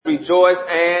rejoice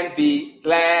and be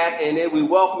glad in it. We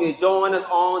welcome you to join us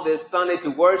on this Sunday to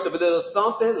worship a little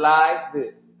something like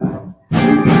this.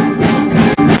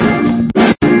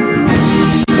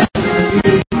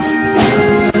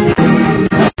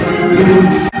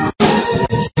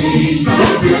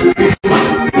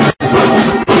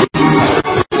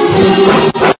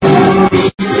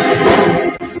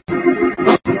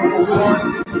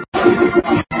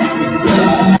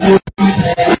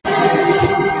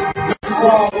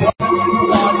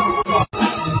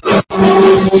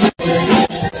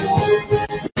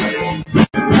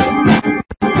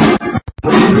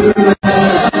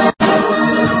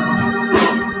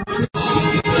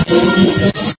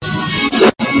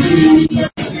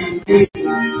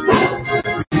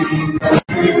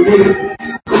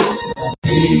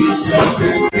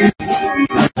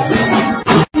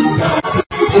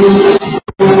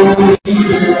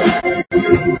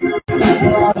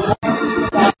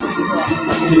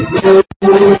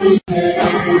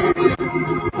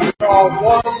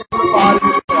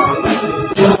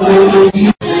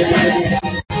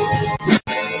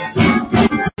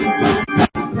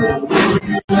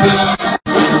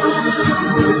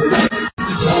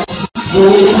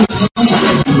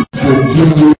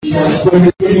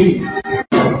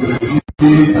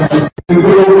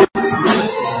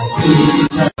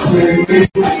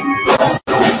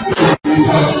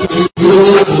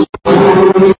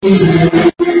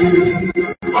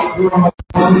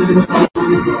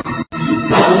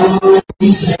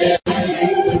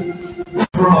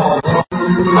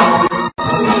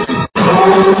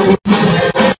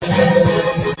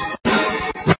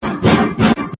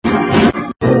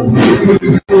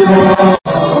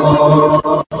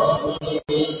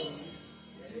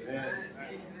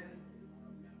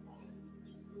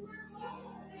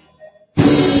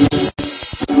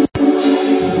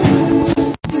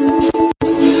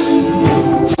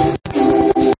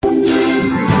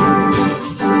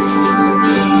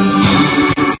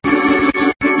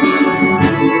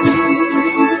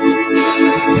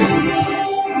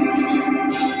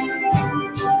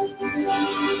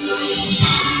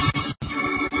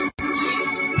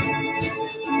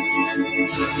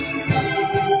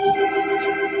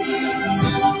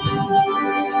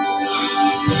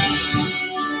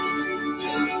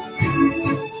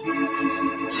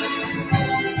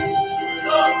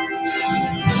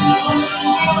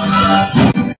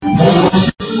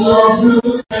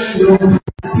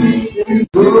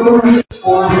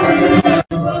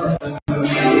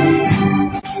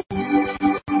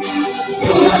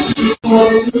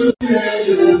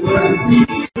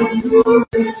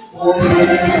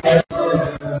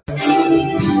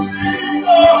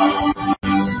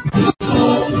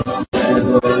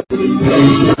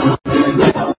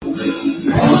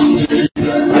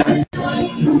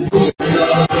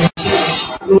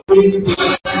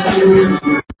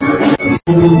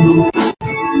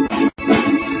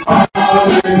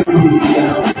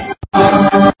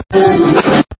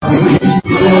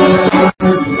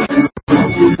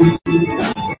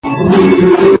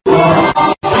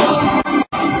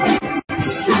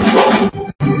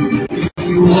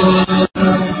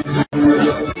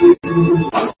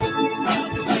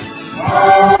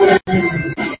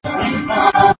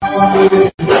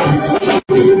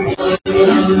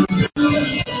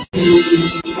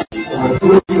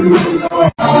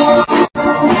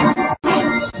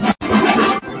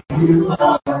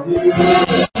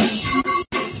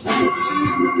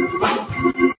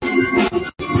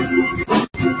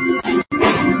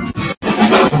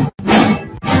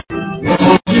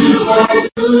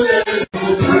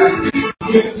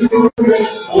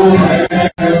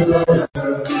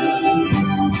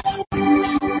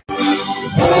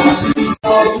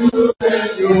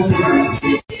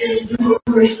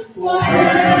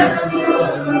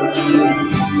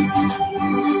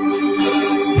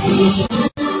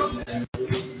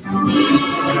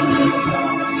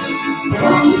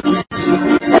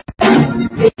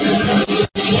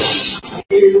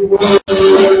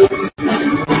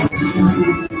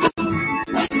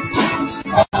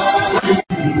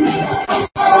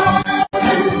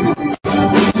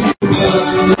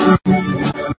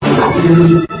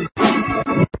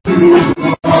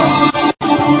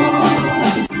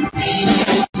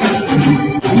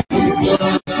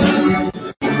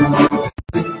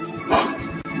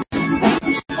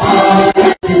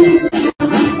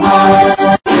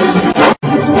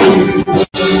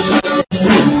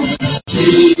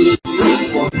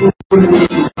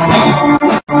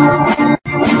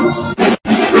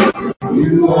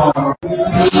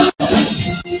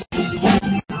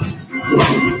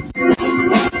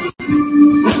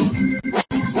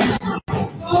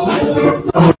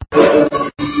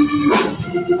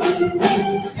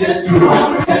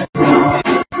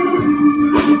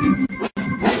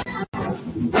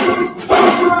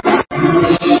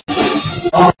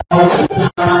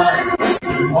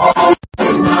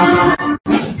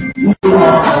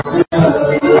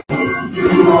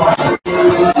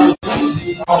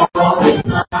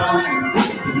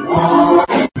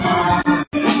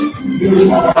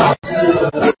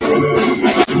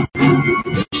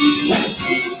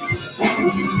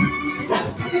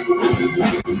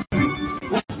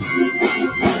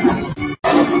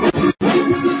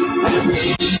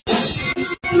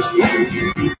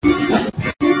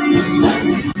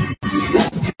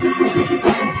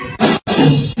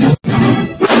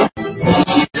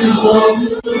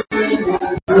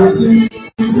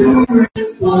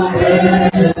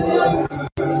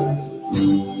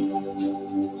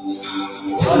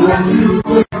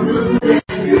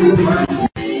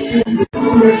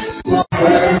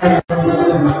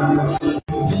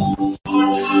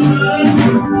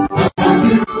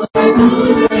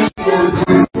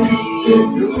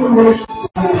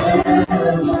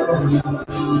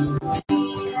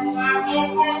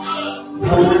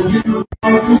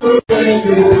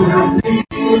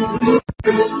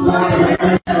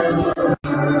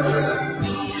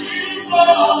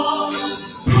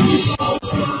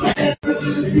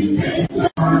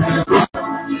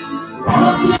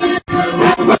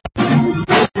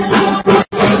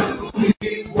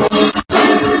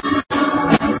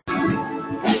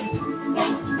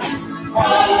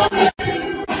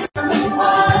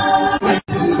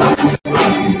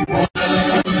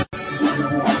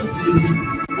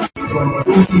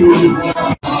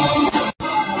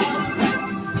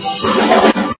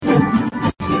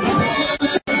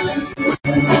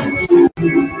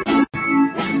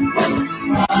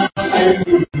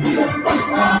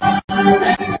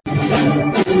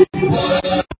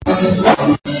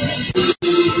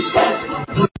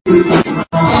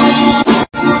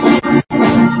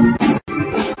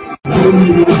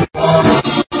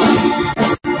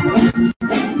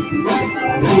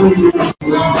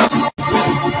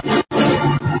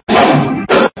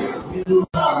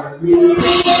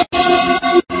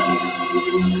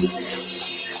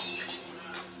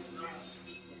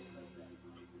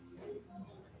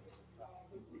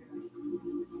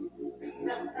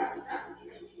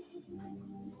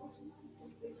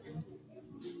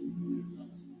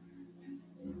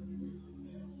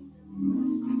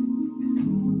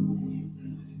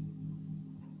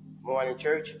 Morning,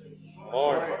 church.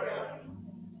 Morning.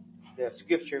 The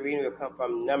scripture reading will come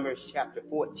from Numbers chapter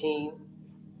 14,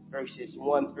 verses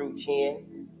 1 through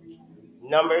 10.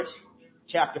 Numbers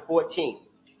chapter 14.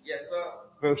 Yes, sir.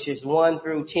 Verses 1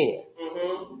 through 10.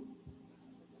 Mm-hmm.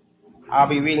 I'll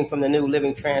be reading from the New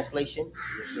Living Translation.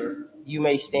 Yes, sir. You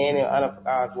may stand in honor of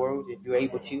God's word if you're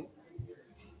able to.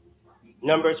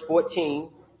 Numbers 14,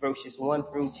 verses 1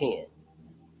 through 10.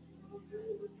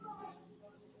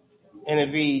 And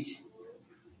it reads,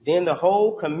 Then the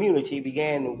whole community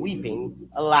began weeping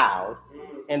aloud,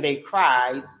 and they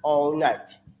cried all night.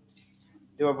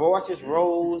 Their voices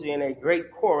rose in a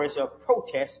great chorus of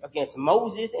protest against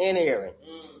Moses and Aaron.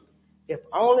 If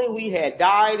only we had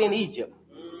died in Egypt,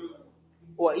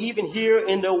 or even here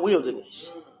in the wilderness,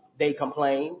 they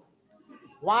complained.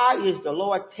 Why is the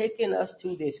Lord taking us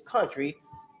to this country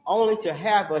only to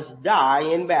have us die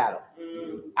in battle?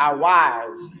 Our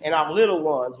wives and our little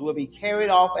ones will be carried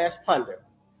off as plunder.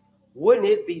 Wouldn't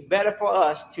it be better for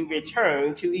us to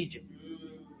return to Egypt?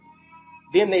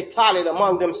 Then they plotted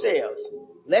among themselves,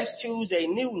 let's choose a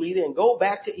new leader and go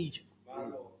back to Egypt.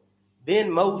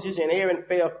 Then Moses and Aaron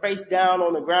fell face down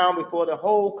on the ground before the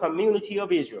whole community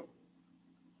of Israel.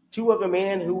 Two of the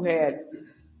men who had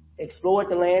explored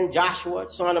the land, Joshua,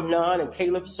 son of Nun, and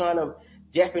Caleb, son of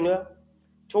Jephunneh,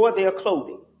 tore their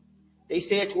clothing. They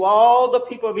said to all the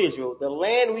people of Israel, the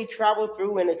land we traveled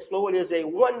through and explored is a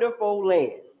wonderful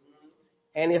land.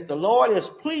 And if the Lord is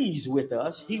pleased with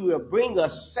us, he will bring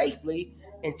us safely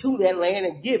into that land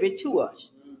and give it to us.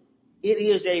 It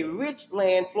is a rich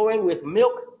land flowing with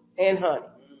milk and honey.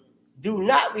 Do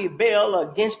not rebel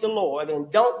against the Lord,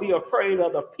 and don't be afraid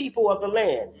of the people of the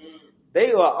land.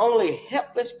 They are only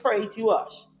helpless prey to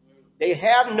us. They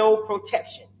have no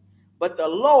protection. But the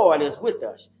Lord is with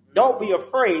us. Don't be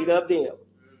afraid of them.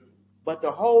 But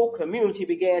the whole community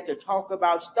began to talk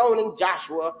about stoning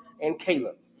Joshua and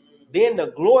Caleb. Then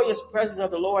the glorious presence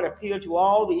of the Lord appeared to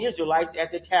all the Israelites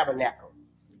at the tabernacle.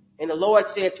 And the Lord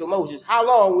said to Moses, how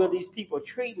long will these people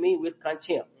treat me with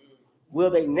contempt? Will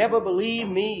they never believe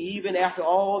me even after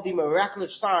all the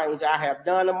miraculous signs I have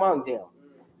done among them?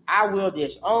 I will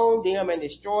disown them and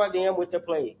destroy them with the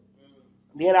plague.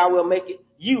 Then I will make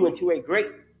you into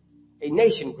a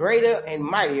nation greater and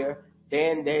mightier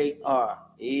than they are.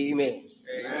 Amen.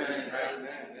 Amen.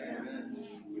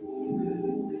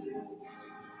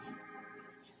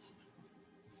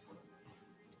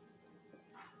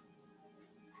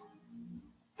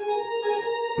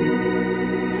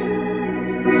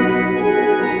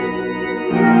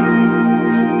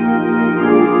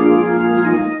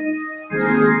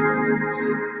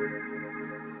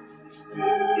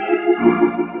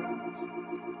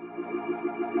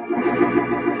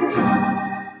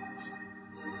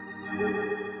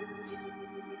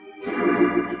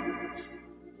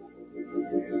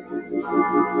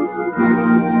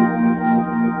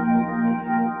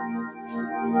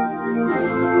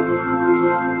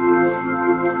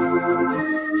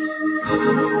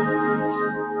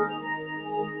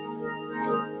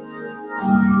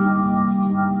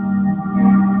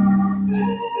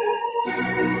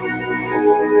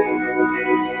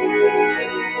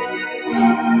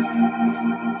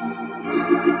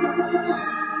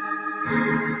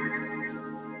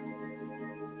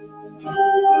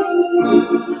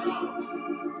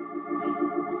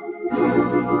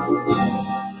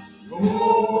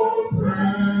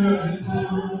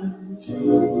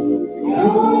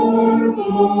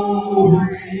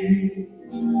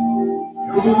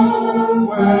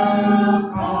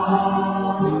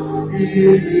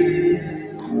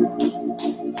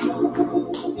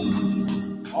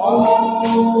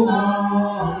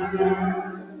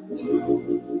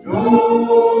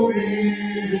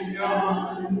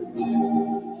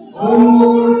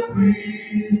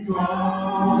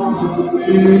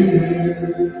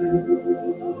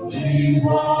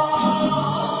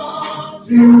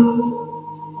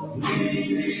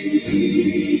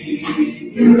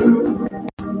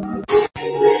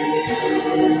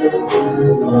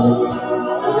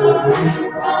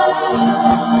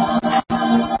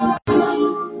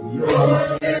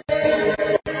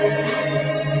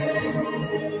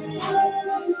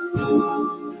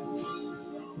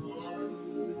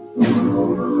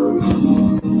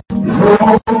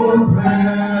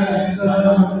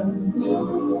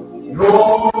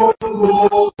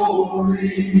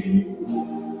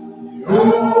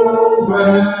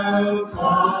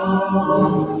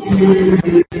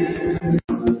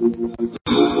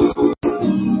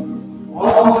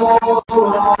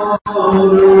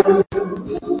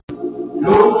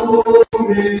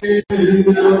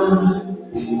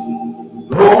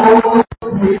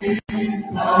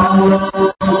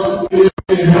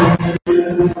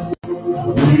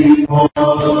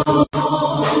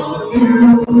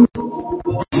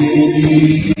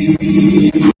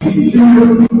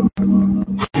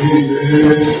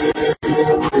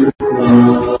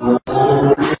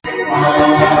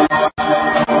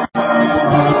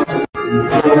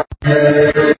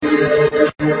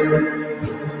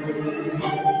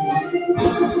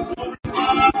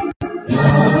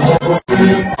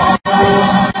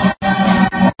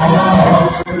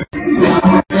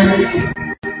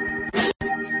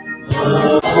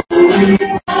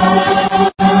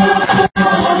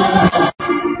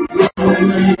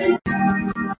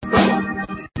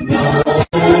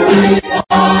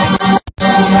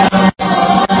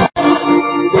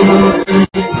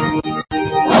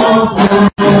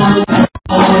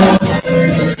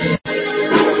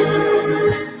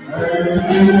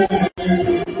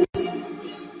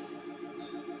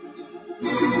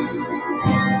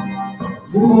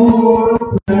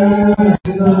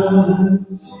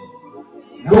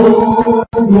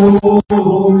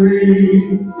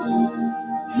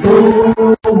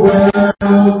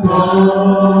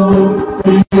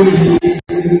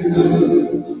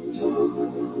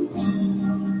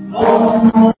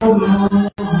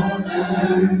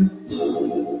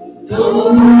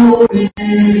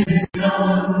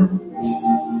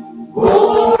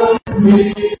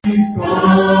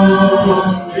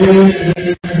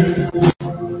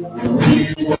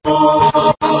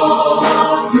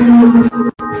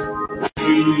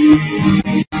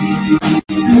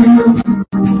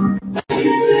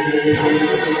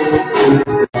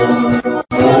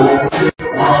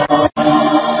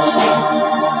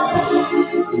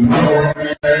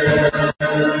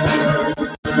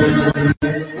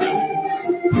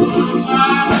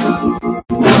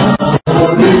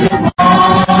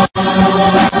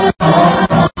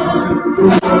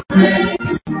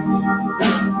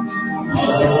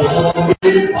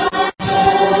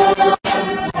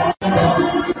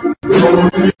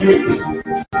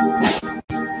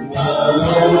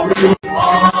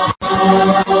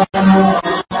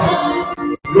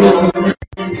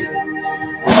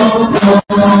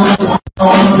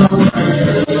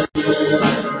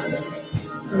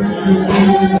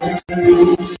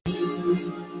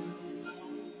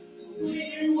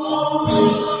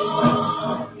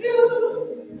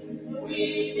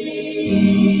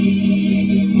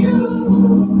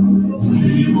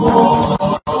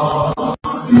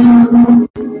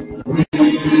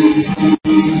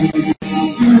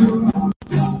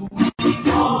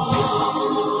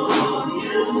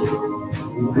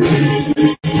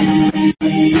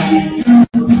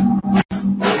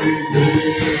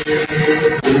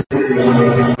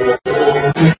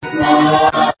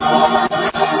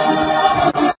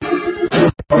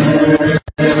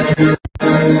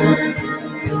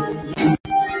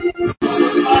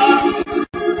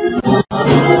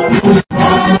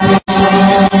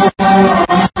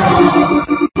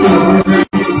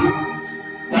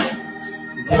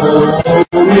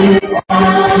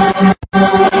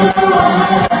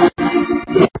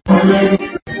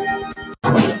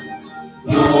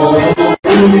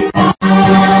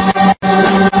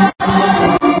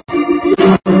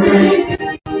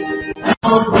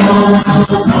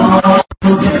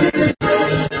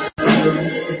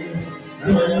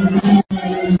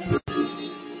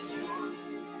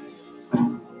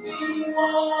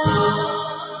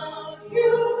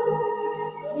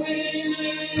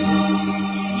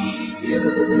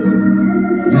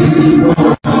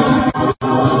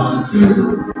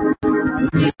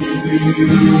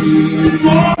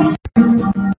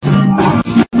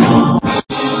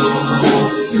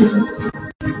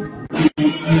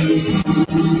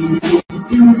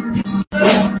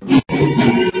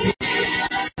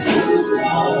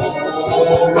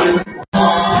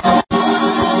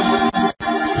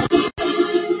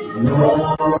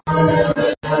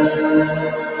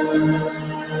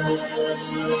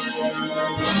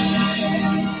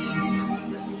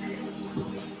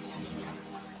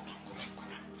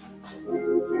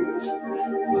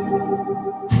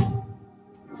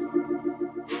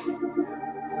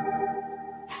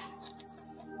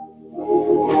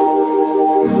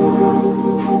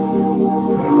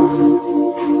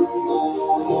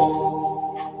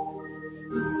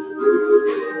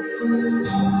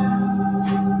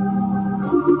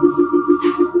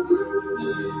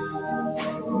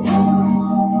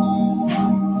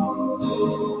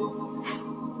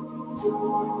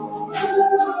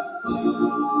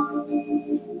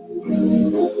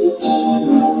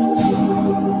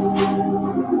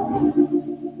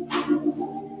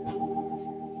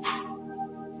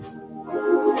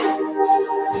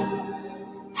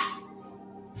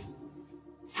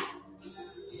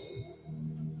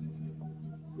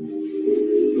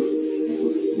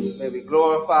 May we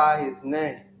glorify his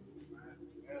name,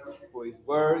 for he's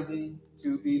worthy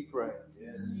to be praised.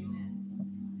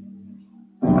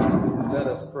 Let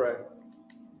us pray.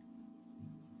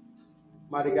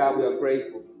 Mighty God, we are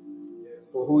grateful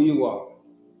for who you are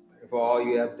and for all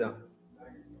you have done.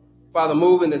 Father,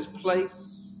 move in this place.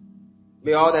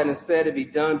 May all that is said and be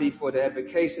done be for the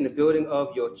edification and building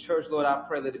of your church. Lord, I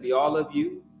pray that it be all of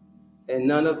you and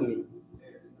none of me.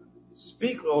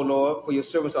 Speak, O Lord, for your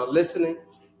servants are listening,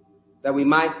 that we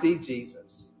might see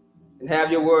Jesus and have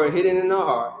your word hidden in our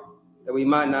heart, that we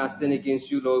might not sin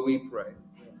against you, Lord, we pray.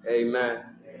 Amen.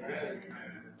 Amen.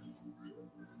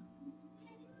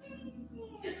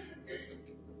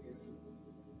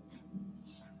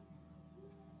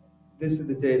 This is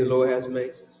the day the Lord has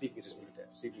made. Seek me, just mute that.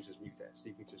 Seek me, just mute that.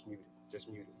 Seek me, just mute it. Just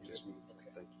mute it. Just mute it. Okay,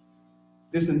 thank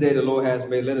you. This is the day the Lord has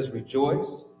made. Let us rejoice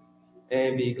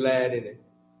and be glad in it.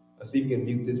 See if you can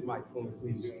mute this mic for me,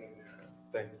 please.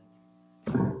 Thank you.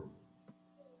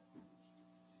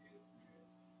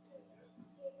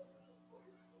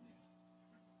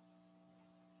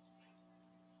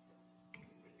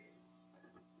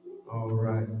 All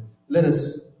right. Let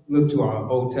us look to our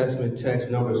Old Testament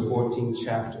text, Numbers 14th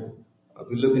chapter.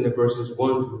 We're looking at verses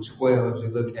 1 through 12 as we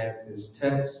look at this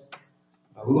text.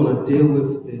 We're going to deal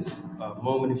with this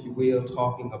moment, if you will,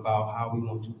 talking about how we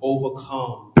want to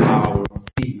overcome our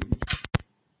fear.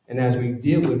 And as we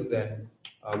deal with that,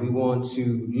 we want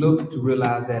to look to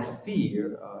realize that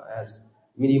fear, as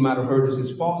many might have heard, this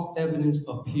is false evidence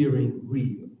appearing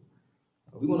real.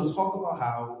 We want to talk about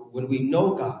how when we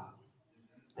know God,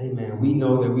 amen, we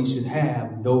know that we should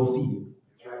have no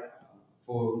fear.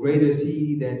 For greater is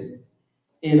he that's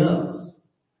in us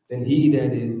than he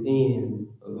that is in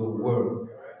the world.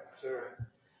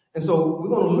 And so we're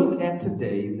going to look at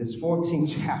today this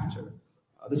 14th chapter.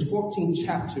 This 14th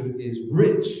chapter is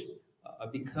rich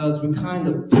because we kind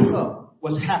of pick up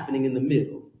what's happening in the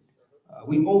middle.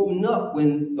 We open up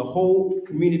when the whole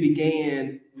community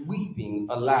began weeping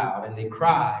aloud and they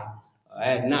cried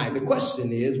at night. The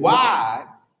question is, why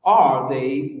are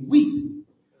they weeping?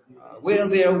 Well,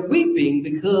 they're weeping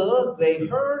because they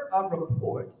heard a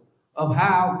report of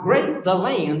how great the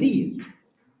land is.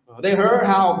 They heard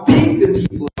how big the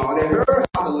people are. They heard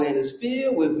how the land is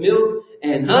filled with milk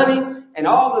and honey. And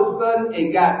all of a sudden,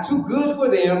 it got too good for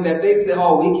them that they said,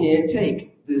 oh, we can't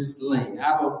take this land.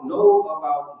 I don't know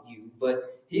about you,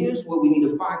 but here's what we need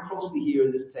to find closely here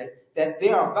in this text, that they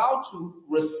are about to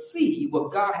receive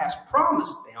what God has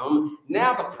promised them.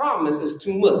 Now the promise is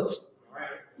too much.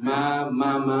 My.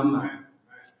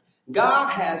 God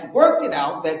has worked it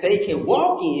out that they can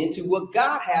walk into what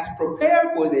God has prepared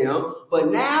for them,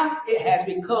 but now it has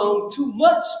become too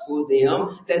much for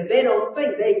them that they don't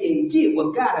think they can get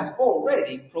what God has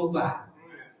already provided.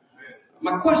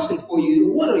 My question for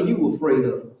you, what are you afraid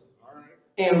of?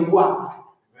 And why?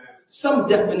 Some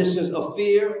definitions of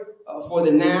fear for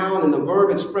the noun and the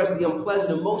verb express the unpleasant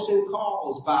emotion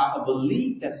caused by a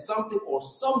belief that something or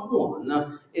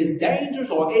someone is dangerous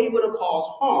or able to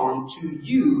cause harm to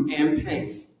you and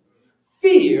pain.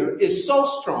 Fear is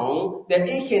so strong that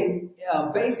it can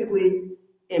basically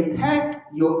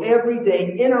impact your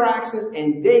everyday interactions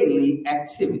and daily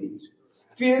activities.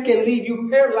 Fear can leave you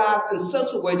paralyzed in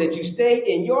such a way that you stay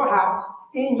in your house,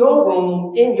 in your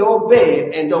room, in your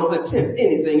bed, and don't attempt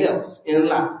anything else in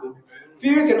life.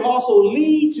 Fear can also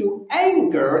lead to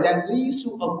anger that leads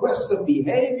to aggressive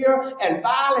behavior and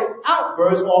violent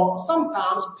outbursts or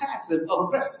sometimes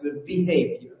passive-aggressive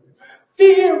behavior.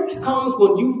 Fear comes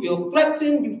when you feel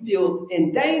threatened, you feel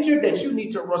endangered, that you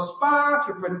need to respond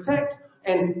to protect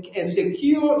and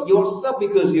secure yourself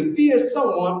because you fear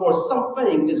someone or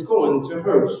something is going to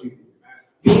hurt you.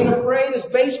 Being afraid is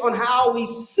based on how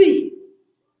we see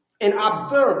and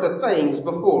observe the things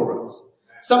before us.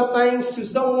 Some things to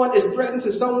someone is threatened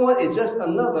to someone is just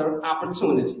another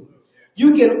opportunity.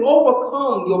 You can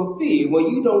overcome your fear when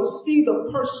you don't see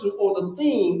the person or the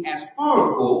thing as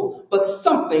harmful, but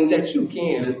something that you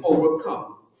can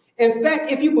overcome. In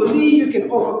fact, if you believe you can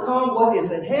overcome what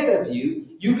is ahead of you,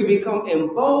 you can become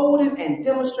emboldened and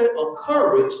demonstrate a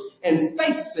courage in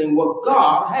facing what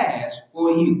God has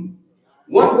for you.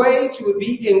 One way to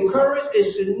be encouraged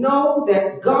is to know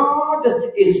that God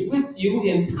is with you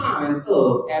in times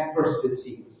of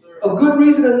adversity. A good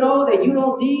reason to know that you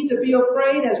don't need to be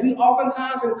afraid, as we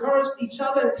oftentimes encourage each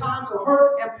other in times of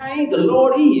hurt and pain. The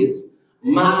Lord is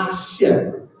my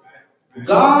shepherd.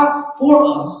 God for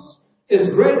us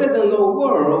is greater than the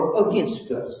world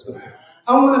against us.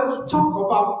 I want to talk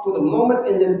about for the moment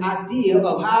in this idea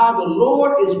of how the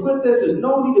Lord is with us. There's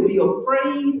no need to be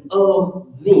afraid of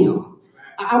them.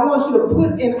 I want you to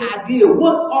put in idea,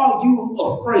 what are you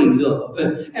afraid of?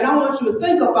 And I want you to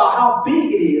think about how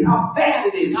big it is, how bad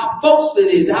it is, how boastful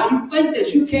it is, how you think that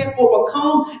you can't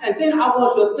overcome. And then I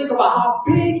want you to think about how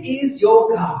big is your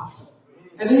God.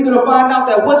 And then you're going to find out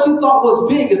that what you thought was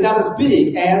big is not as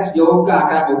big as your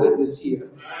God. I have a witness here.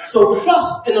 So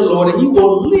trust in the Lord and He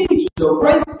will lead you to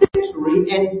great victory,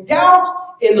 and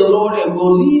doubt in the Lord and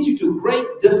will lead you to great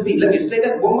defeat. Let me say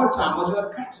that one more time. I want you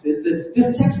to catch this.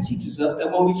 This text teaches us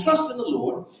that when we trust in the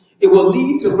Lord, it will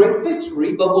lead to great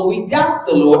victory, but when we doubt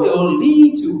the Lord, it will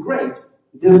lead to great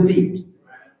defeat.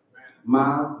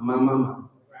 My.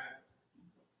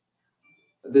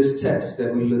 This text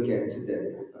that we look at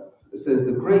today, it says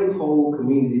the great whole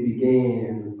community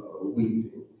began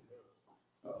weeping.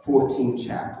 14th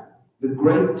chapter. The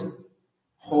great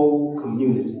whole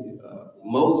community.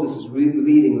 Moses is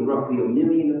leading roughly 1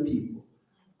 million of people.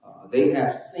 They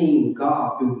have seen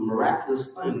God do miraculous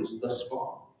things thus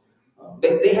far.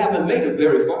 They haven't made it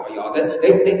very far, y'all.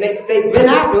 They've been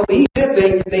out of Egypt.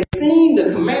 They've seen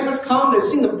the commandments come. They've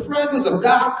seen the presence of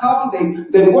God come.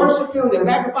 They've been worshiping. They've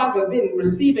magnified. They've been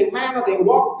receiving manna. They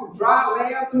walked through dry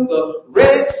land, through the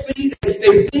Red Sea.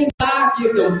 They've seen God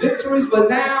give them victories. But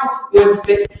now,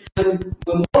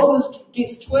 when Moses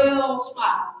gets 12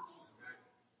 spies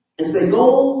and say,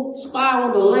 go spy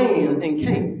on the land in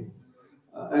Canaan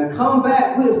and come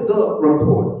back with the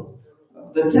report.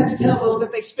 The text tells us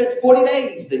that they spent 40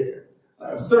 days there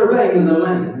surveying the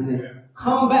land, and they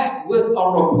come back with a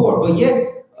report. But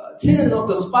yet, 10 of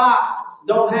the spies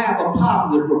don't have a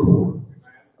positive report.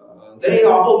 They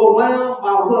are overwhelmed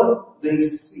by what they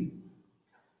see.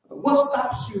 What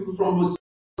stops you from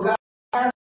receiving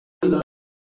God's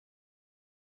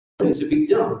to be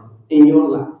done in your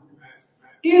life?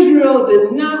 Israel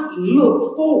did not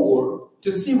look forward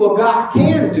to see what God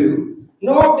can do,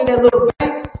 nor did they look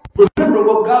back, remember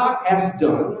what God has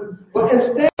done, but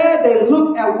instead they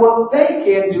looked at what they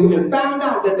can do and found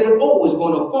out that they're always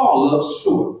going to fall up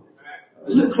short.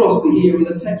 Look closely here in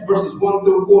the text, verses 1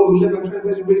 through 4, New Living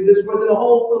Translation reads this way: the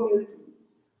whole community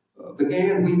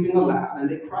began weeping aloud, and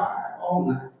they cried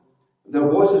all night. Their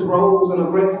voices rose in a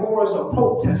great chorus of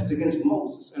protest against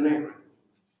Moses and Aaron.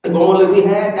 If only we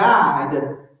had died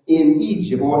in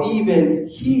Egypt, or even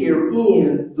here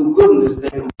in the wilderness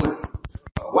there.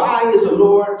 Why is the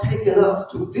Lord taking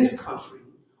us to this country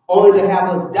only to have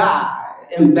us die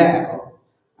in battle?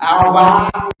 Our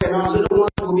wives and our little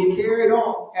ones will be carried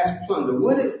off as plunder.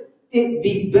 Would it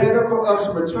be better for us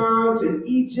to return to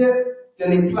Egypt? Then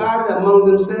they plotted among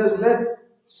themselves, let's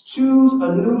choose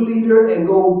a new leader and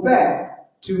go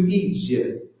back to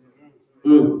Egypt.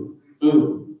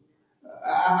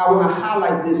 I want to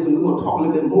highlight this, and we're going to talk a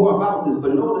little bit more about this,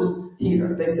 but notice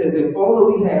here, they says, if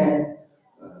only we had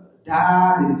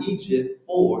died in Egypt,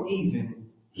 or even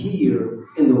here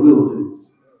in the wilderness.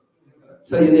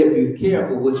 Tell your neighbor, be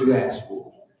careful what you ask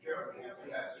for.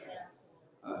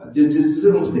 Just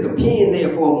going to stick a pin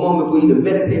there for a moment for you to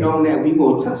meditate on that. We're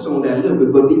going to touch on that a little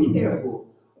bit, but be careful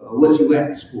what you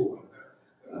ask for.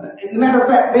 As a matter of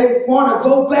fact, they want to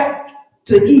go back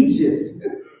to Egypt.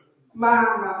 My.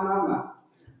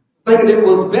 Thinking it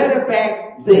was better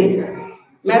back there.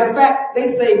 Matter of fact,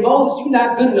 they say, Moses, you're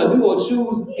not good enough. We're going to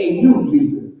choose a new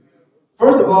leader.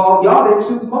 First of all, y'all didn't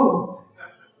choose Moses.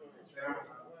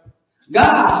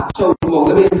 God chose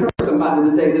Moses. Let me encourage somebody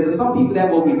today that there's some people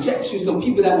that will reject you, some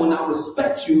people that will not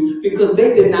respect you because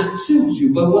they did not choose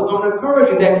you. But I want to encourage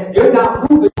you that you're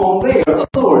not moving on their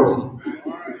authority.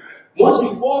 Once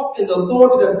you walk in the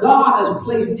authority that God has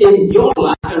placed in your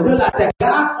life and realize that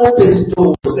God opens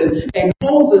doors and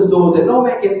closes doors that no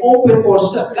man can open or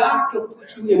shut, God can put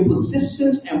you in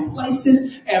positions and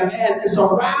places and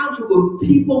surround you with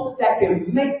people that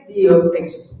can make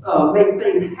things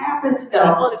happen that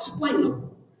are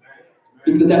unexplainable.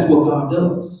 Because that's what God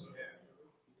does.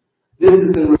 This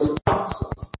is in response.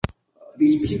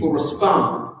 These people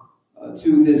respond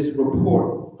to this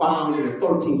report found in the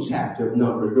 13th chapter of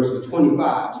Numbers, verses 25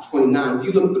 to 29. If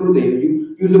you look through there,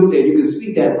 you look there, you can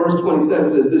see that verse 27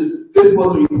 says, this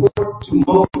was the report to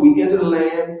Moses. We enter the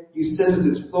land, you sent us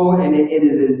to explore, and it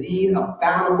is indeed a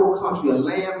bountiful country, a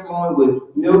land flowing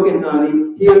with milk and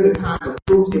honey. Here's the kind of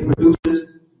fruits it produces,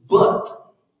 but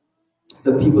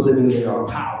the people living there are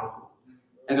powerful,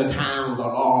 and the towns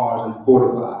are large and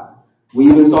fortified. We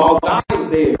even saw giants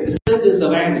there, descendants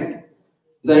of Anak.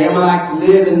 The Amalekites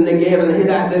live in the Negev, and the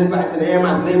Hittites, Jebusites, and the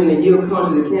Amorites live in the hill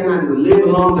country. The Canaanites live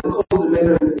along the coast of the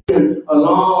Mediterranean Sea,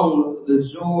 along the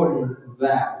Jordan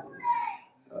Valley.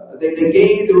 They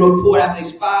gave the report after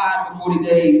they spied for 40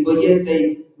 days, but yet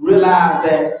they realized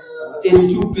that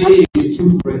it's too big, it's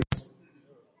too great.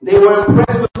 They were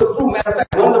impressed with the fruit. Matter of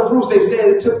fact, one of the fruits they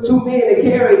said it took 2 men to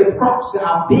carry the crops.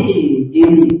 How big it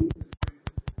is.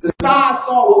 The spies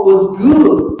saw what was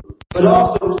good, but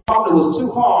also thought it was too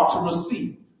hard to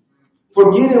receive.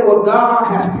 Forgetting what God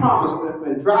has promised them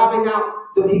and driving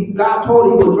out, God told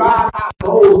him he will drive out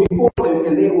those before them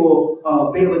and they will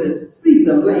be able to see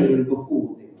the land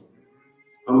before them.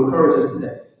 I'm encouraged us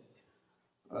today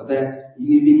that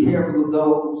you need to be careful of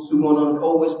those who want to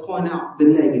always point out the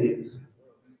negative.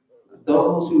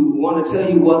 Those who want to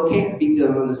tell you what can't be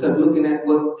done instead of looking at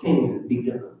what can be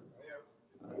done.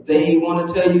 They want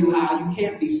to tell you how you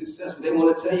can't be successful. They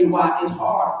want to tell you why it's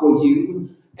hard for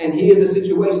you. And here's a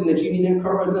situation that you need to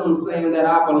encourage them saying that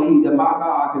I believe that my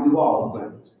God can do all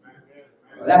things.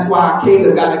 That's why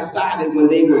Caleb got excited when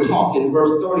they were talking.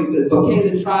 Verse 30 says, but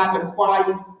Caleb tried to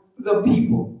quiet the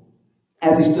people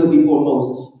as he stood before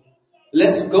Moses.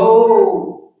 Let's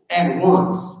go at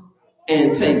once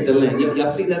and take the land.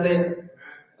 Y'all see that there?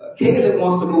 Caleb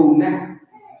wants to move now.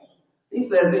 He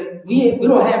says, we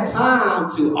don't have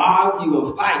time to argue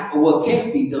and fight for what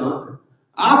can't be done.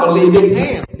 I believe it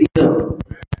can be done.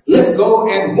 Let's go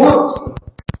at once.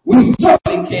 We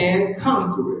certainly can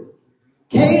conquer it.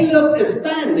 Caleb is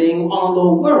standing on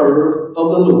the word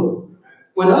of the Lord.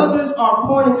 When others are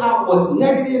pointing out what's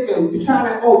negative and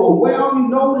trying to overwhelm you,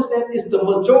 notice that it's the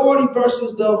majority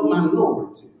versus the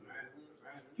minority.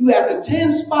 You have the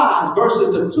 10 spies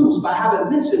versus the 2 spies. I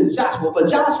haven't mentioned Joshua, but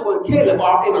Joshua and Caleb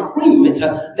are in agreement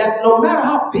that no matter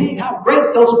how big, how great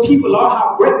those people are, how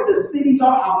great the cities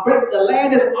are, how great the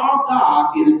land is, our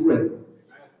God is great.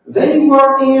 They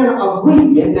were in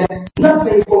agreement that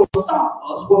nothing will stop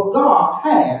us what God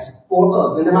has for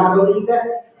us. And if I believe that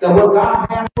what God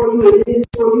has for you, it is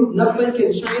for you. Nothing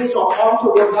can change or alter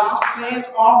what God's plans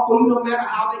are for you, no matter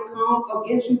how they come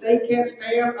against you. They can't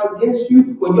stand against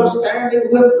you when you're standing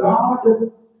with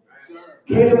God.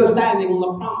 Caleb is standing on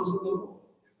the promise of the Lord.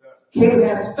 Caleb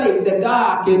has faith that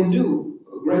God can do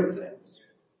great things.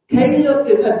 Caleb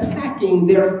is attacking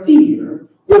their fear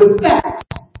with facts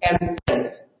and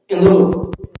faith in the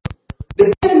Lord.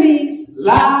 The enemy's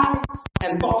lies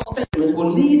and false statements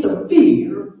will lead to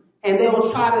fear, and they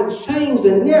will try to change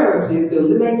the narrative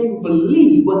to make you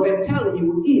believe what they're telling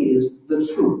you is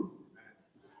the truth.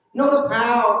 Notice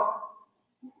how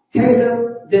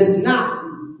Caleb does not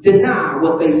deny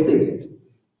what they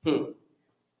said.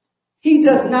 He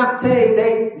does not say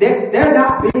they're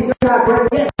not big, they're not great.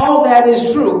 Yes, all that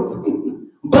is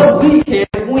true. But we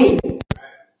can't win.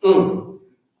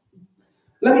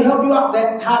 Let me help you out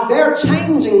that how they're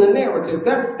changing the narrative.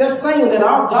 They're saying that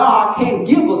our God can't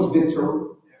give us victory.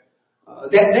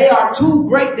 That they are too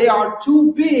great, they are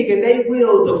too big, and they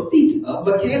will defeat us.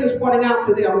 But Caleb is pointing out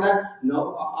to them that,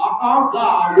 no, our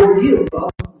God will give us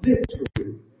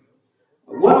victory.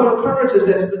 One of the encourages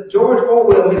that George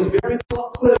Orwell makes very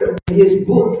clear in his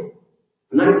book,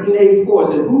 1984,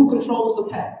 says, who controls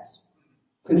the past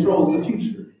controls the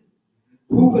future.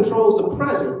 Who controls the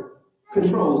present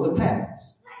controls the past.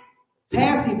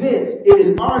 Past events, it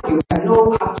is argued, have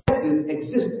no objective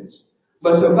existence,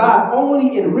 but survive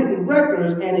only in written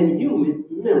records and in human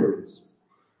memories.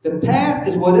 The past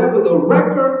is whatever the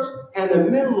records and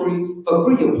the memories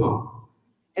agree upon.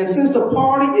 And since the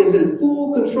party is in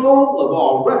full control of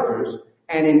all records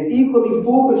and in equally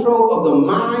full control of the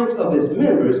minds of its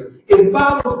members, it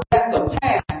follows that the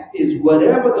past is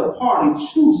whatever the party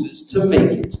chooses to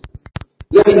make it.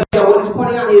 Let me tell you what he's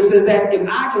pointing out here. It says that if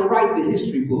I can write the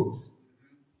history books,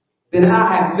 then I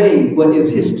have made what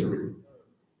is history.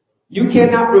 You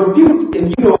cannot refute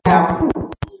if you don't have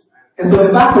proof. And so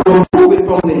if I can remove it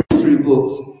from the history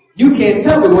books, you can't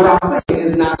tell me what I'm saying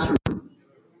is not true.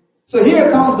 So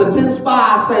here comes the 10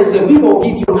 spies saying, so we're going to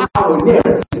give you our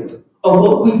narrative of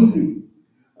what we see.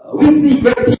 We see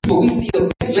great people. We see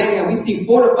the big land. We see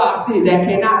fortified cities that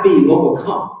cannot be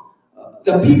overcome.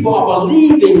 The people are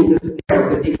believing this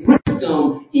narrative. It grits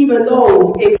them, even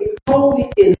though it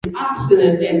totally is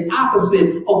obstinate and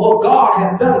opposite of what God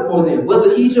has done for them. Was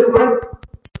it Egypt great?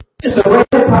 It's a great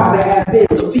empire that has been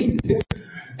defeated.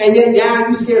 And yet now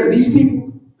you're scared of these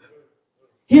people?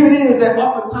 Here it is that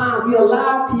oftentimes we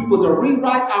allow people to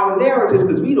rewrite our narratives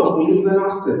because we don't believe in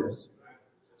ourselves.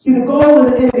 See, the goal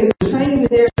of the enemy is to change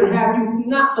the narrative and have you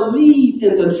not believe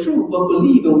in the truth, but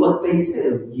believe in what they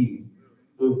tell you.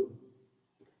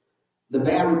 The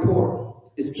bad report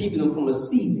is keeping them from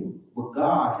receiving what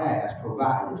God has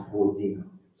provided for them.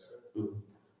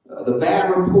 The bad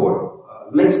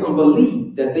report makes them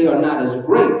believe that they are not as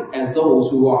great as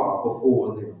those who are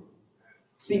before them.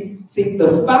 See,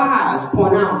 the spies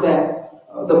point out that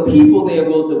the people there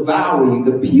will devour you.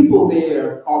 The people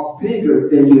there are bigger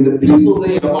than you. The people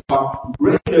there are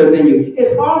greater than you.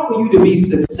 It's hard for you to be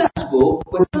successful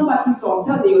when somebody keeps on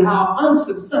telling you how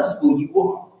unsuccessful you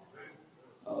are.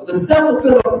 The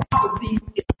self-fulfilling prophecy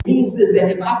means is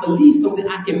that if I believe something,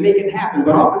 I can make it happen.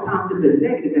 But oftentimes it's the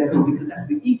negative that comes because that's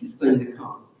the easiest thing to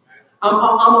come. I'm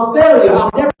a failure. I'm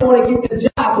never going to get this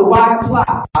job, so why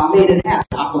apply? I made it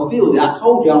happen. I fulfilled it. I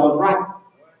told you I was right.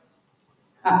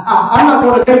 I'm not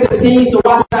going to make the team, so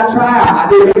why should I try out? I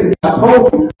didn't make it. I told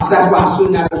you. That's why I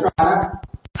shouldn't have tried out.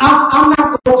 I'm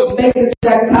not going to make it to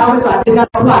that college. I did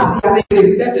not apply. See, I didn't get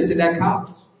accepted to that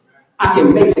college. I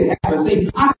can make it happen. See,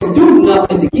 I can do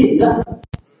nothing to get nothing.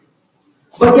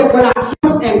 But yet when I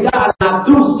trust in God and I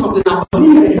do something, I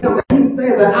believe in Him, that He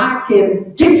says that I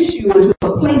can get you into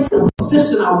the place and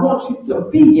position I want you to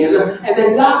be in. And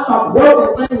then God starts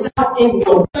working things out in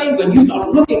your favor. And you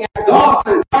start looking at God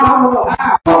saying, God, I don't know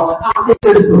how I'm in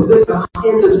this position. I'm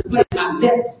in this place. I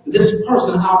met this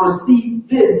person. I received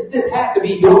this. This had to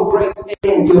be your grace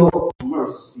and your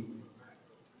mercy.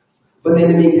 But the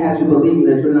enemy has you believing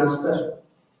that you're not special,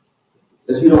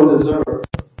 that you don't deserve.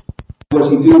 What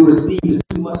you do receive is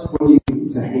too much for you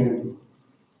to handle.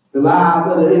 The lies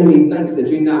of the enemy thinks that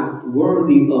you're not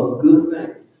worthy of good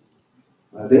things.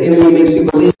 The enemy makes you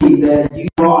believe that you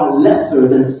are lesser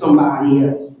than somebody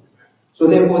else. So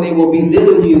therefore they will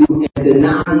belittle you and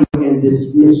deny you and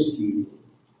dismiss you.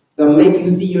 They'll make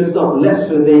you see yourself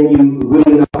lesser than you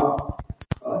really are.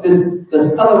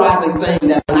 This otherizing thing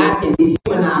that when I can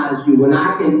dehumanize you, when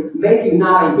I can make you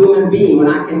not a human being, when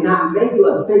I cannot make you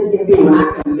a sentient being, when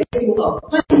I can make you a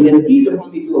thing, it's easier for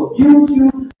me to abuse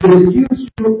you, misuse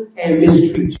you, and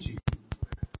mistreat you.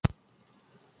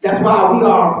 That's why we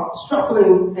are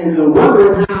struggling and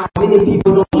wondering how many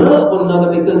people don't love one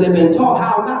another because they've been taught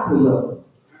how not to love.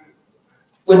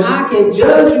 When I can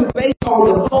judge you based on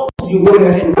the clothes you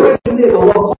wear and where you live or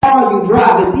what car you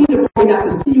drive, it's easier for me not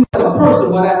to see you as a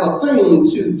person, but as a thing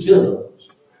to judge,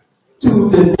 to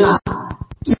deny,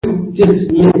 to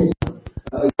dismiss.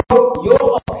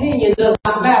 Your opinion does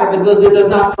not matter because it does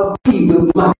not agree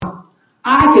with mine.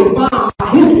 I can find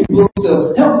my history book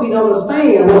to help me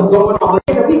understand what's going on.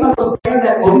 But if we understand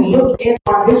that when we look at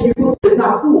our history book, it's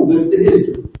not full with the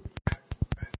history.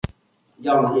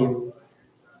 Y'all hear me?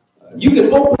 You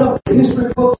can open up the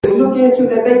history books and look into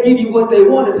that. They give you what they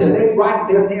want to tell. They write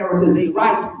their narratives. They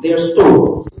write their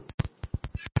stories.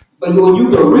 But when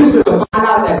you can research to find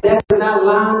out that that does not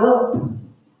line up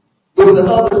with the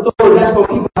other stories, that's when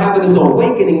people are having this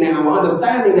awakening now,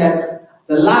 understanding that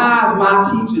the lies my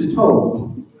teachers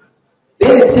told. They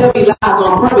didn't tell me lies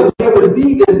on purpose. They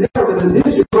received this narrative, this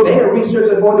history book. They had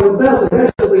researched it for themselves, and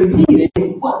they're just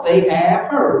repeating what they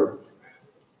have heard.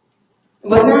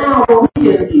 But now we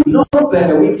can know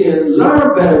better, we can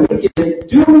learn better, we can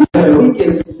do better, we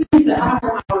can see how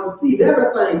can I receive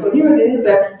everything. So here it is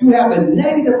that you have a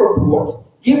negative report,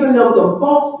 giving them the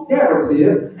false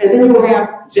narrative, and then you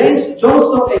have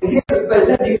Joseph and Caleb say,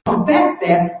 let me combat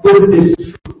that with this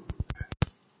truth.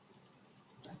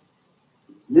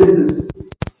 This is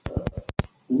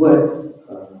what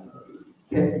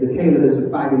the Caleb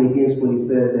is fighting against when he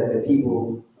says that the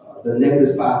people, the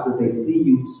negative spots, that they see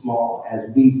you small as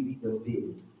we see them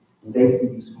big. And they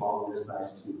see you small in their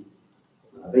size too.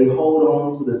 They hold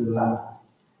on to this lie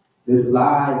This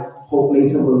lie hope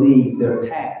makes them believe their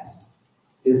past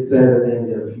is better than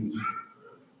their future.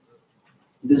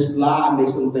 This lie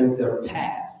makes them think their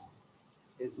past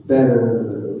is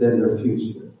better than their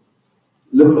future.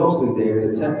 Look closely there.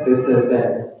 In the text it says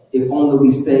that if only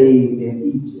we stayed in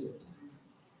Egypt,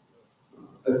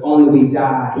 if only we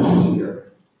die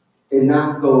here and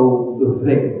not go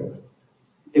there,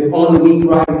 if only we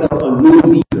rise up a new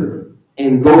leader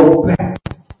and go back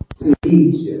to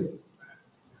Egypt.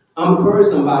 I'm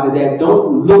encouraging somebody that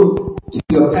don't look to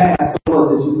your past so much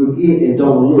that you forget and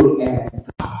don't look at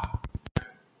God.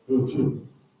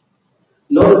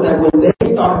 Notice that when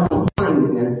they started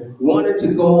complaining and wanted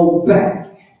to go back,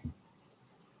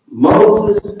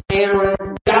 Moses,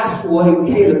 Aaron, Joshua, and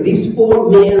Caleb, these 4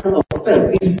 men of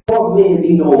faith, these 4 men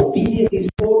being obedient, these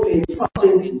 4 men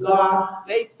trusting in God,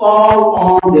 they fall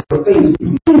on their face,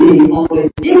 pleading on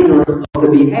the ignorance of the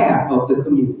behalf of the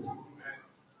community.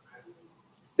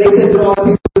 They said to all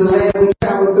the people in the land we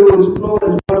traveled through, explored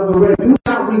as one of the red, do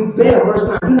not rebel, verse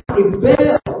 9, do not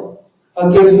rebel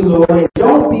against the Lord, and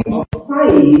don't be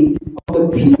afraid of the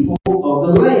people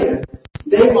of the land.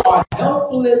 They are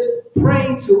helpless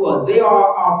prey to us. They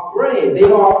are our bread. They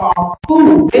are our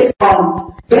food. They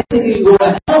are basically going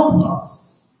to help us.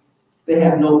 They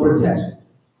have no protection.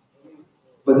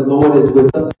 But the Lord is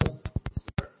with us.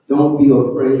 Don't be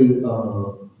afraid of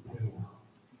them.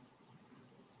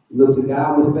 Look to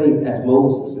God with faith as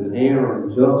Moses and Aaron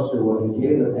and Joshua and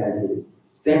Caleb had been,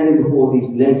 standing before these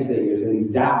naysayers and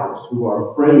these doubters who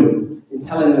are afraid and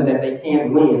telling them that they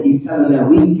can't win. He's telling them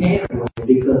we can win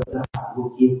because God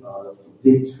will give us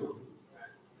victory.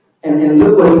 And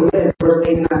look what he says, verse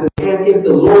 8 and 9 says, and if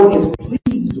the Lord is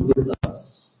pleased with us,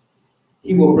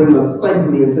 he will bring us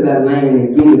safely into that land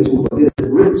and give it to us. It is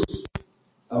rich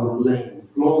of land,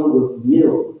 flowing with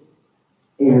milk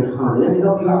and honey. Let me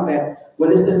help you out that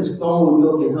when it says it's flowing with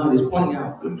milk and honey, it's pointing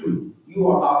out you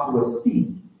are about to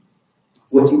receive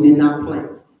what you did not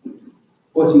plant,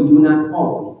 what you do not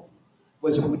own,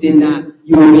 what you did not,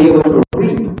 you will be able to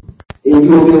reap, and you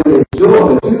will be able to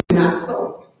enjoy what you did not sow.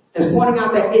 It's pointing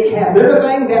out that it has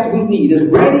everything that we need. It's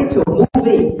ready to move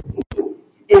in.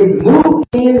 It's moved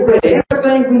in ready.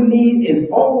 Everything we need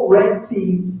is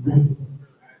already there.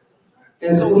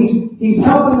 And so he's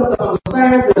helping us to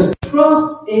understand this.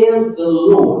 Trust in the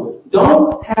Lord.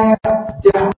 Don't have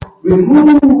doubt.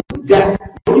 Remove doubt.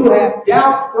 When you have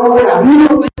doubt, throw it out. You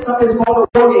don't think something's going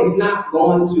to work, it's not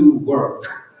going to work.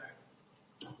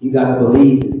 You got to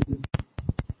believe it.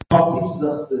 Paul teaches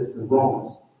us this in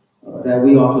Romans. That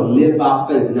we ought to live by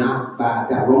faith, not by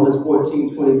doubt. Romans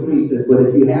 14:23 says, but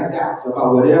if you have doubts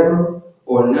about whatever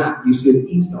or not, you should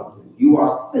eat something. You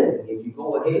are sinning if you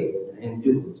go ahead and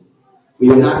do it. When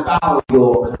you're not following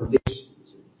your convictions.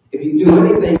 If you do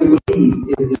anything you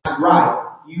believe is not right,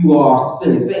 you are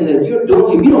sinning. Saying that if you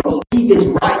don't believe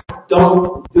it's right,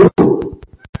 don't do it.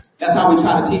 That's how we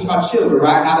try to teach our children,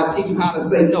 right? How to teach them how to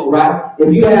say no, right?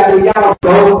 If you have a doubt,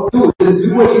 don't do it. Just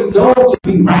do what you know to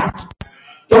be right.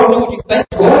 Don't do what you think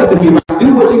is going to be right.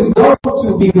 Do what you know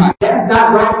to be right. That's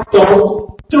not right.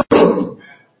 Don't do it.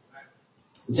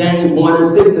 James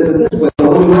 1:6 says it this way.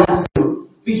 So when you ask him,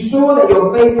 be sure that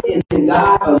your faith is in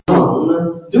God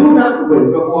alone. Do not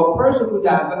waver, for a person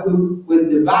who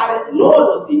with divided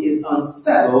loyalty is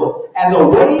unsettled as a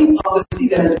wave of the sea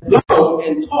that is blown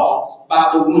and tossed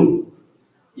by the wind.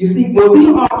 You see, when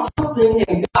we are trusting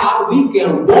in God, we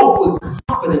can walk with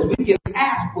confidence. We can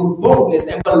ask with boldness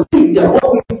and believe that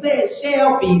what we say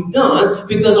shall be done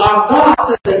because our God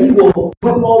says that he will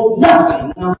withhold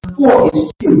nothing for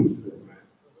his children.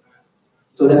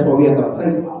 So that's why we have to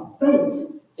place our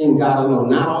faith in God alone,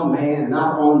 not on man,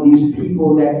 not on these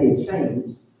people that can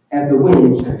change as the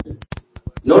wind changes.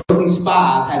 Notice these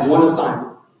spies had one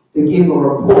assignment, to give a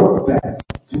report back.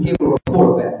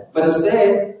 But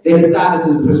instead, they decided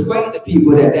to persuade the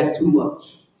people that that's too much.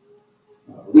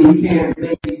 We can't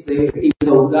make it there even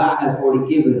though God has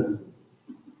already given us.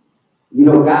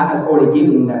 God has already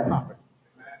given them that property.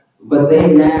 But they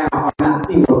now are not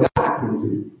seeing what God can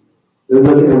do. They're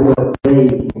looking at what they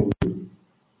can do.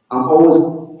 I'm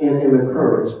always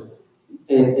encouraged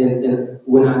and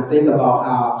when I think about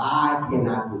how I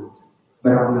cannot do it,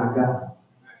 but I'm not God.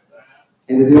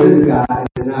 And if there is a God,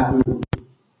 it's not you.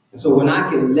 And so when I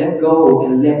can let go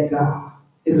and let God,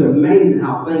 it's amazing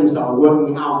how things start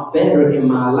working out better in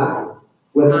my life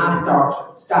when I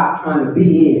stop trying to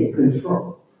be in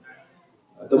control.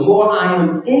 The more I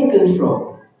am in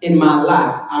control in my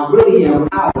life, I really am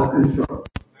out of control.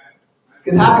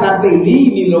 Because how can I say,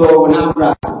 lead me, Lord, when I'm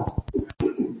driving?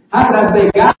 How can I say,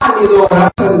 guide me, Lord, when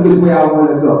I'm telling you which way I want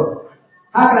to go?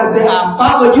 How can I say, I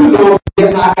follow you, Lord,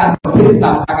 if I got some pit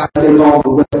stops, I got to live all the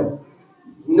way.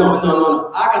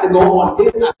 No. I got to go on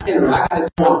his itinerary. I got to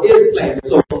go on his plan.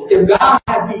 So if God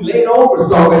has me laid over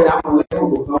somewhere, I'm going to lay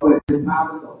over somewhere. It's time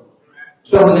to go.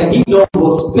 Trusting that he knows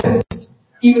what's best.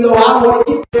 Even though I want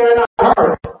to get there in a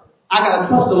hurry, I got to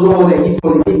trust the Lord that he's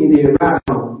going to get me there right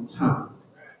on time.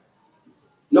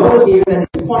 Notice here that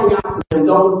he's pointing out to them,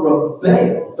 don't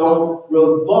rebel, don't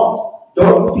revolt,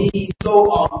 don't be so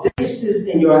audacious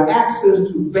in your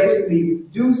actions to basically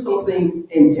do something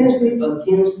intentionally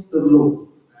against the Lord.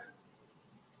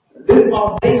 This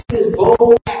audacious,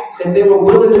 bold act that they were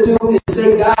willing to do is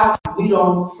say, God, we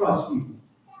don't trust you.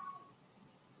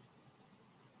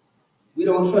 We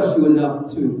don't trust you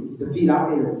enough to defeat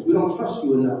our enemies. We don't trust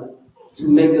you enough to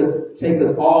take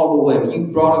us all the way. You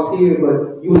brought us here,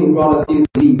 but you only brought us here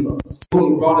to leave us. You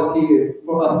only brought us here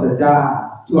for us to die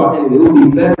to our enemy. It would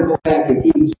be better to go back in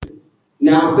Egypt.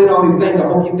 Now, I'm saying all these things, I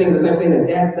hope you think the same thing,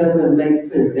 that doesn't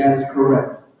make sense. That is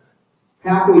correct.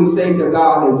 How can we say to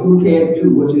God that you can't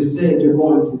do what you said you're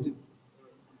going to do?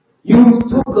 You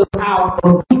took us out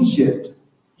of Egypt.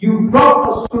 You brought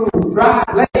us through dry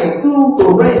land, through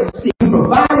the Red Sea. You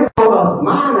provided for us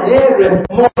manna every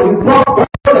morning. You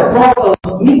brought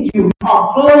us meat.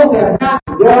 Our clothes have not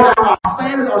worn out. Our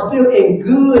sandals are still in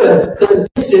good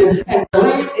condition. And the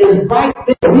land is right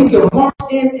there. We can march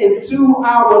into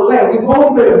our land. We've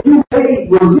only been a few days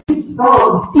released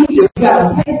from Egypt. We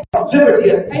got a taste of liberty,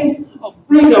 a taste of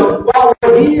freedom while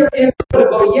we're here in the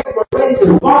but yet we're ready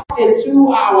to march into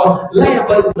our land.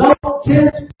 But no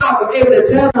 10 spies were able to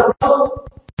tell them, no,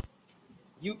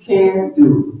 you can't do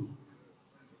it.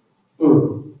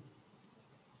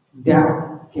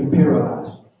 Doubt can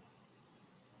paralyze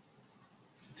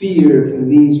you. Fear can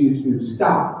lead you to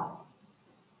stop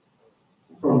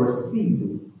from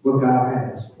receiving what God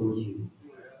has for you.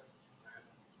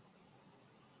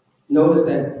 Notice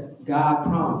that God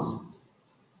promised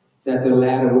that the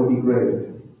latter would be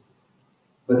greater.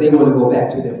 But they want to go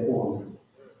back to their former.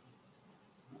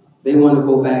 They want to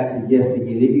go back to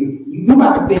yesterday. You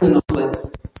might have been in a place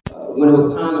when it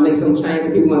was time to make some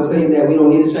change. People might tell you that we don't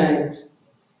need a change.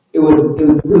 It was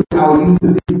good how it used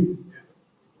to be.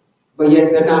 But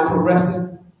yet they're not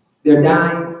progressing. They're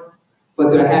dying. But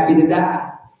they're happy to die.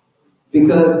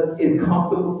 Because it's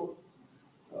comfortable.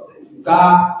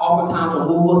 God oftentimes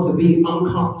will move us to be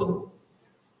uncomfortable.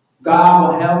 God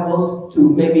will help us to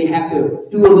maybe have to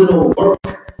do a little work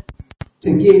to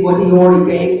get what he already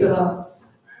gave to us.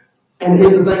 And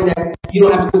here's the thing that you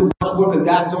don't have to do much work because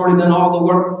God's already done all the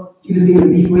work. You just need to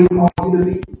be where he calls you to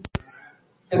be.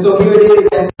 And so here it is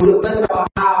that we're thinking about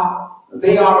how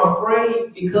they are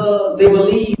afraid because they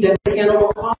believe that they can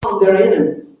overcome their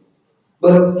enemies.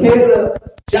 But Caleb,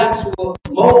 Joshua,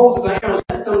 Moses, and Aaron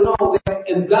let them know that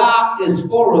if God is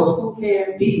for us, who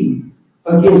can be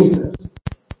against us?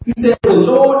 He said, the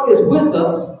Lord is with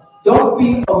us. Don't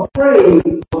be afraid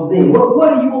of them.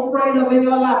 What are you afraid of in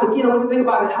your life? Again, I want you to think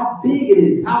about it, how big it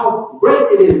is, how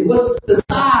great it is, what's the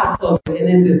size of it, and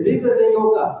is it bigger than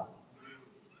your God?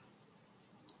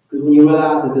 Because when you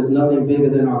realize that there's nothing bigger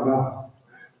than our God,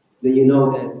 then you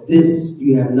know that this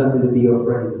you have nothing to be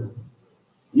afraid of.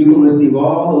 You can receive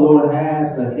all the Lord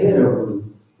has ahead of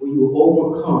you when you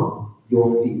overcome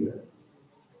your fear.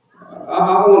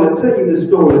 I want to tell you the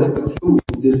story that concludes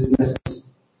this message.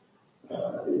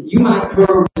 You might have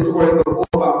heard the story before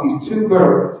about these two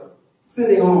birds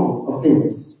sitting on a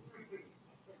fence.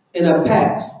 And a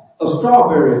patch of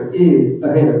strawberries is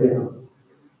ahead of them.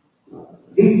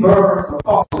 These birds are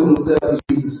talking to themselves.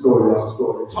 You see the story, that's the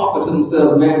story. Talking to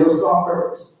themselves, man, those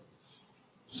strawberries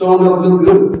showing up look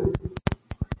good.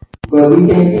 But we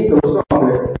can't eat those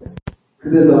strawberries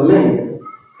because there's a man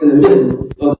in the middle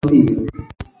of the field.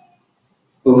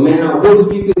 But man, I wish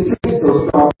you could taste those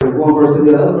strawberries. One verse and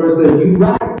the other verse says, you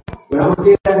right. But I'm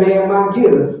scared that man might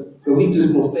get us. So we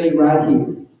just gonna stay right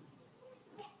here.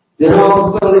 Then all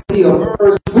of a sudden they see a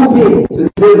bird swoop in to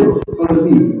the middle of the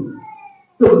field.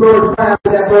 The bird finds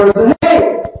that bird and says,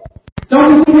 hey, don't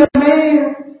you see that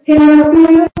man in the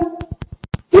field?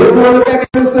 He'll go back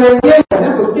and say, yeah,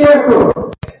 that's a scarecrow.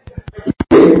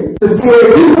 To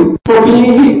scare you from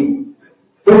being here.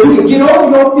 But you can get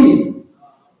over your feet.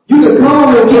 You can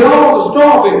come and get all the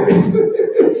strawberries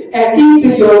and eat to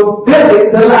your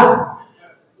belly delight.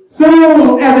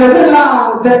 Soon as they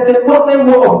realized that what they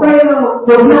were afraid of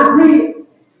was not real,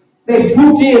 they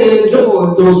swooped in and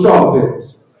enjoyed those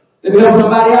strawberries. Let me help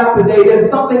somebody out today.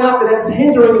 There's something out there that's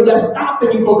hindering you, that's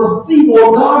stopping you from receiving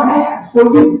what God has for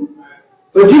you.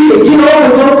 But you can get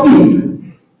over your feet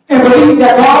and believe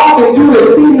that God can do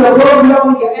exceeding above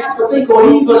all we can ask or think or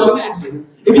even imagine.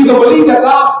 If you can believe that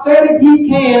God said it, He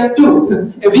can do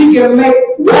it. If He can make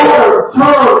water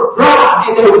turn dry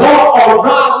and they walk on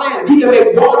dry land, if He can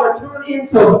make water turn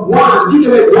into wine, if He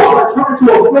can make water turn into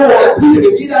a floor, and people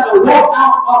can get out and walk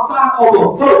outside of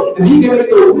a boat, if He can make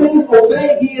the winds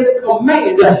obey His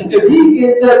command, if He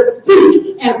can just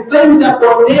speak and things that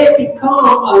were dead become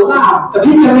alive, if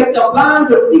He can make the blind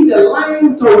to see, the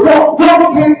lame to walk,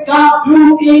 what can God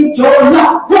do in your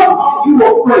life? What are you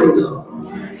afraid of?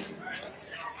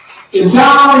 If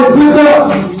God is with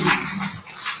us,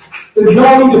 there's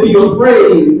no need to be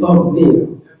afraid of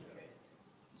them.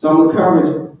 So I'm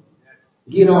encouraged,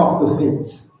 get off the fence.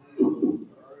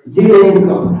 Get into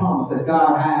the promise that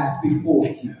God has before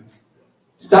you.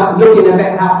 Stop looking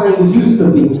at how things used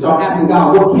to be. Start asking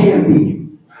God, what can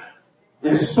be?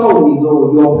 And show me,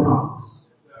 Lord, your promise.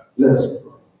 Let us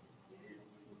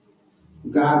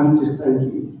pray. God, we just thank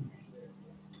you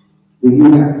that you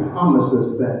have promised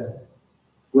us that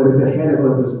what is ahead of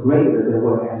us is greater than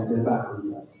what has been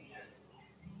behind us.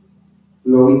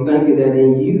 Lord, we thank you that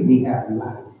in you we have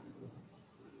life.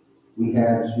 We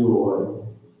have joy.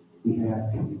 We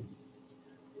have peace.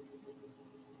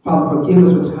 Father, forgive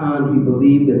us for times we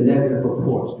believed the negative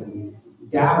reports, and we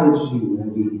doubted you,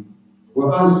 and we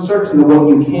were uncertain of what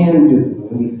you can do.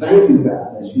 And we thank you,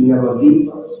 God, that you never leave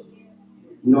us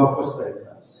nor forsake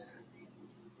us.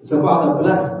 So, Father,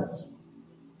 bless us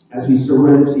as we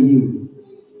surrender to you,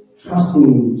 trusting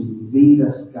you to lead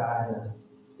us, guide us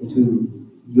into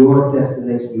your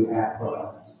destination you have for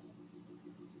us.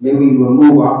 May we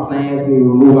remove our plans, may we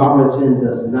remove our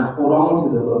agendas and not hold on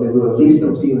to them, but may we release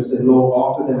them to you and say, Lord,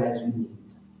 alter them as you need.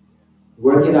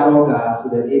 Work it out, oh God, so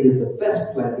that it is the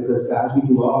best plan, because, God, you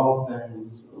do all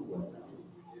things well.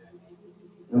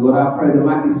 And Lord, I pray there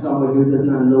might be someone who does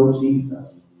not know Jesus.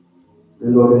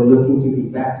 And Lord, they're looking to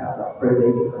be baptized. I pray they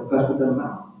can confess with their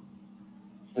mouth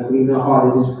and believe in their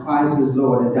heart that Jesus Christ is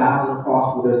Lord and died on the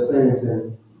cross for their sins,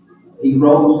 and He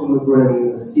rose from the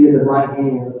grave and seated at the right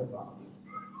hand of the Father.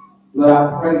 Lord,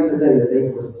 I pray today that they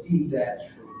can receive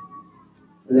that truth.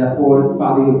 And therefore,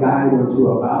 Father, you guide them to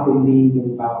a Bible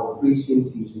reading, Bible preaching,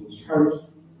 teaching church,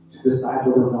 to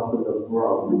disciple them, help them to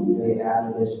grow in the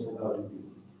admonition of you.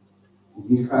 In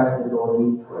Jesus Christ the Lord,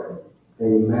 we pray.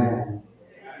 Amen.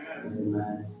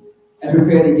 Amen. As we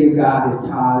pray to give God His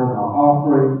tithe and our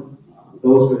offering,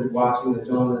 those who are watching and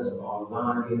join us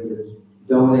online, you can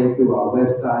donate through our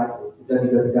website,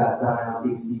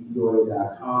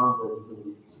 www.zionbcpeoria.com, where you can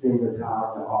send your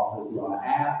tithe and offering through our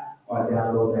app, or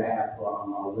download the app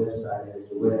from our website as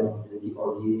well, or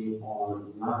give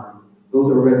online. Those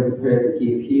who are ready to prepare to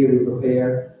give here, we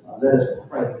prepare. Let us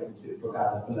pray for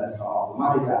God to bless all.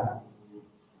 Mighty God,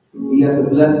 He has a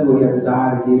blessing what you have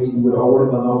desired to give to you, what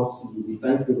already belongs to you. We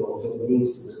thank you, Lord, for the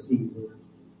means to receive it.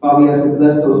 Father, we ask to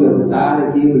bless those who have desired to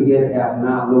give, but yet have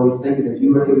not. Lord, we thank you that you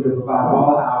are able to provide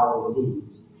all our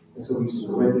needs. And so we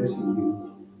surrender to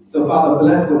you. So, Father,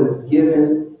 bless what is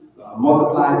given,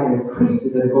 multiply and increase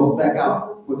it, that it goes back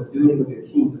out for the building of your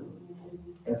kingdom.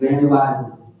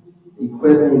 Evangelizing,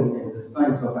 equipping, and the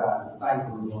saints of our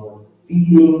disciples, Lord.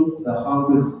 Feeding the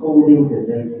hungry, holding the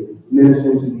naked,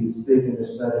 ministering to the sick and the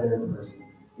shut in prison.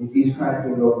 In Jesus Christ's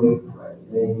name, Lord, we pray.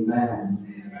 Amen.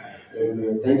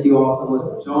 Amen. Thank you all so much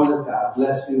for joining us. God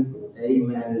bless you.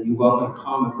 Amen. And you're welcome to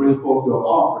come and bring forth your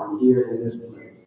offering here in this place.